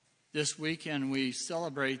This weekend we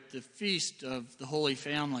celebrate the feast of the Holy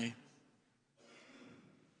Family.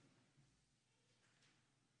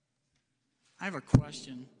 I have a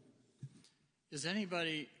question. Is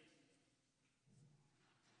anybody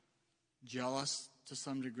jealous to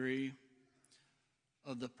some degree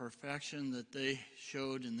of the perfection that they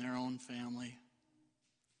showed in their own family?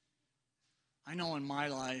 I know in my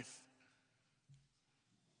life,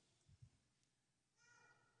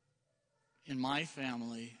 in my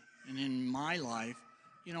family, and in my life,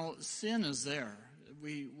 sin is there.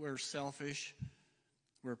 We're selfish.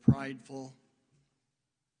 We're prideful.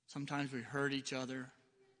 Sometimes we hurt each other.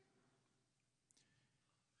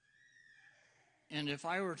 And if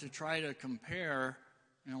I were to try to compare,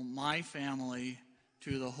 my family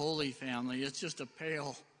to the Holy Family, it's just a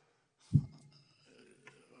pale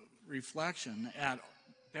reflection at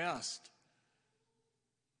best.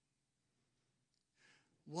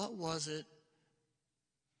 What was it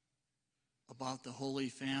about the Holy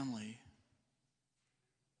Family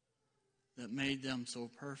that made them so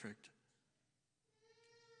perfect?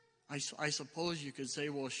 I suppose you could say,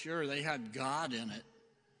 well, sure, they had God in it.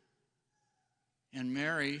 And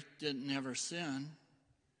Mary didn't ever sin.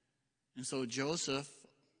 And so Joseph,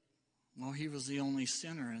 well, he was the only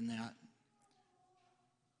sinner in that.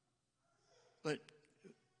 But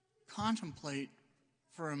contemplate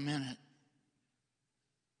for a minute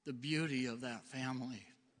the beauty of that family.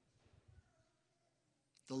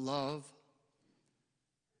 The love,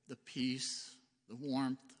 the peace, the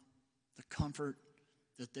warmth, the comfort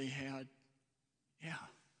that they had. Yeah,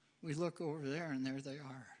 we look over there and there they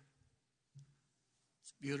are.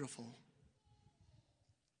 It's beautiful.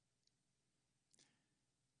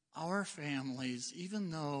 Our families, even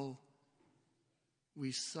though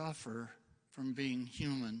we suffer from being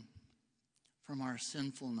human, from our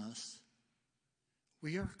sinfulness,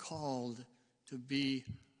 we are called to be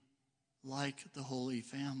like the Holy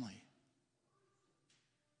Family.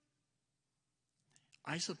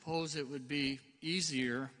 I suppose it would be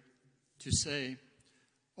easier to say,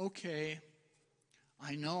 okay,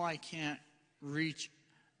 I know I can't reach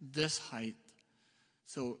this height,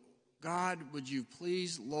 so God, would you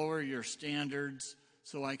please lower your standards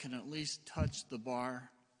so I can at least touch the bar?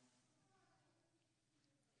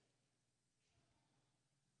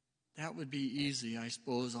 That would be easy, I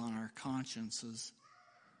suppose, on our consciences.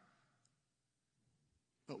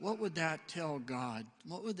 But what would that tell God?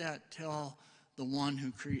 What would that tell the one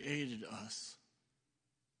who created us?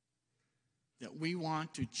 That we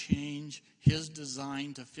want to change his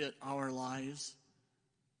design to fit our lives?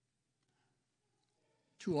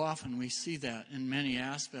 Too often we see that in many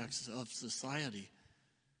aspects of society.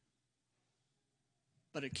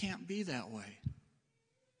 But it can't be that way.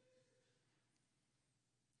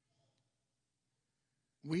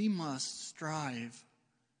 We must strive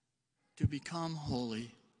to become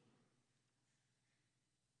holy.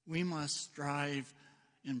 We must strive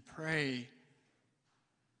and pray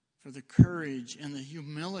for the courage and the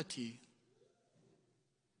humility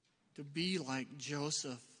to be like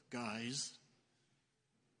Joseph, guys,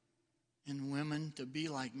 and women to be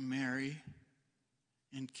like Mary,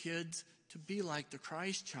 and kids to be like the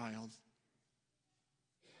Christ child.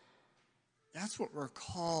 That's what we're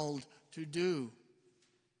called to do.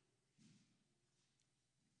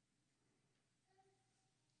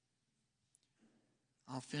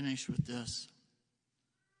 I'll finish with this.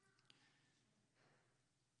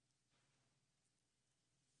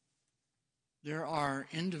 There are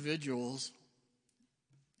individuals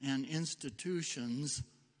and institutions,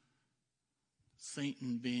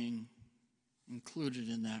 Satan being included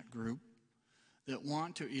in that group, that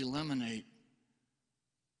want to eliminate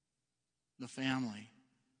the family.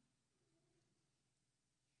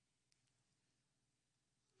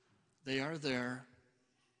 They are there.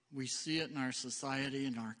 We see it in our society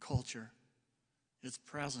and our culture. It's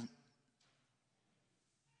present.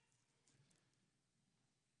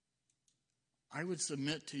 I would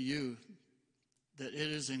submit to you that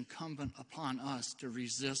it is incumbent upon us to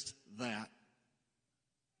resist that.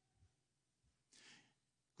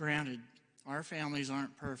 Granted, our families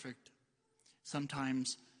aren't perfect.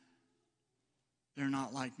 Sometimes they're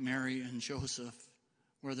not like Mary and Joseph,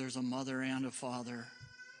 where there's a mother and a father.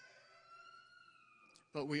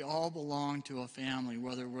 But we all belong to a family,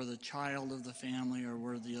 whether we're the child of the family or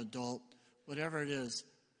we're the adult, whatever it is,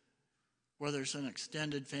 whether it's an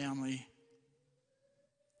extended family.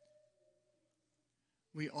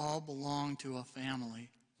 We all belong to a family.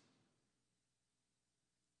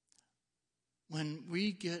 When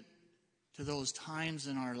we get to those times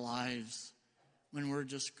in our lives when we're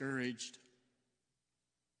discouraged,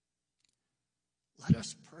 let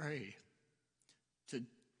us pray to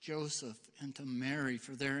Joseph and to Mary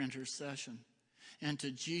for their intercession, and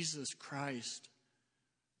to Jesus Christ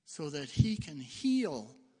so that he can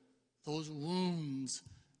heal those wounds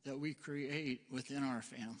that we create within our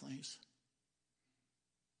families.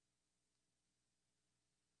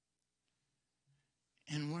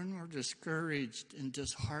 And when we're discouraged and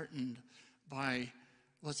disheartened by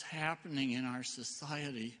what's happening in our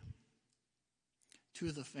society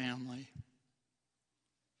to the family,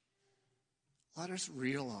 let us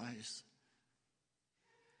realize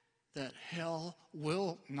that hell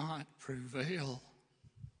will not prevail.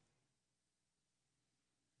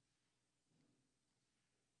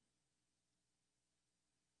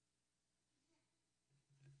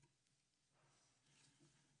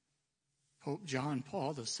 Pope John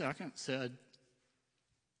Paul II said,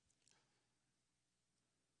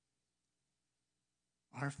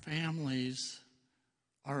 "Our families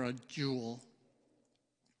are a jewel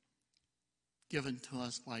given to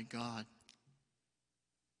us by God.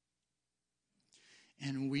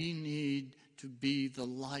 And we need to be the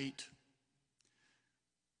light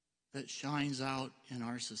that shines out in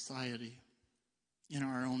our society, in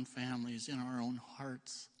our own families, in our own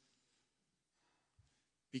hearts,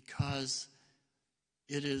 because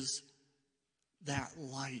it is that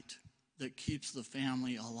light that keeps the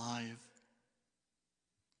family alive.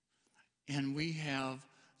 And we have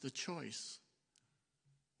the choice.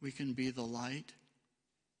 We can be the light,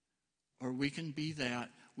 or we can be that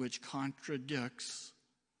which contradicts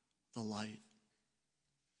the light.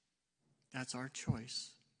 That's our choice.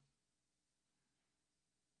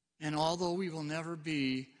 And although we will never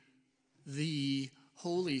be the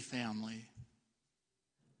Holy Family,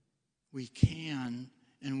 we can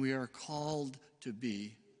and we are called to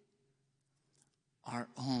be our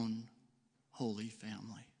own Holy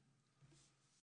Family.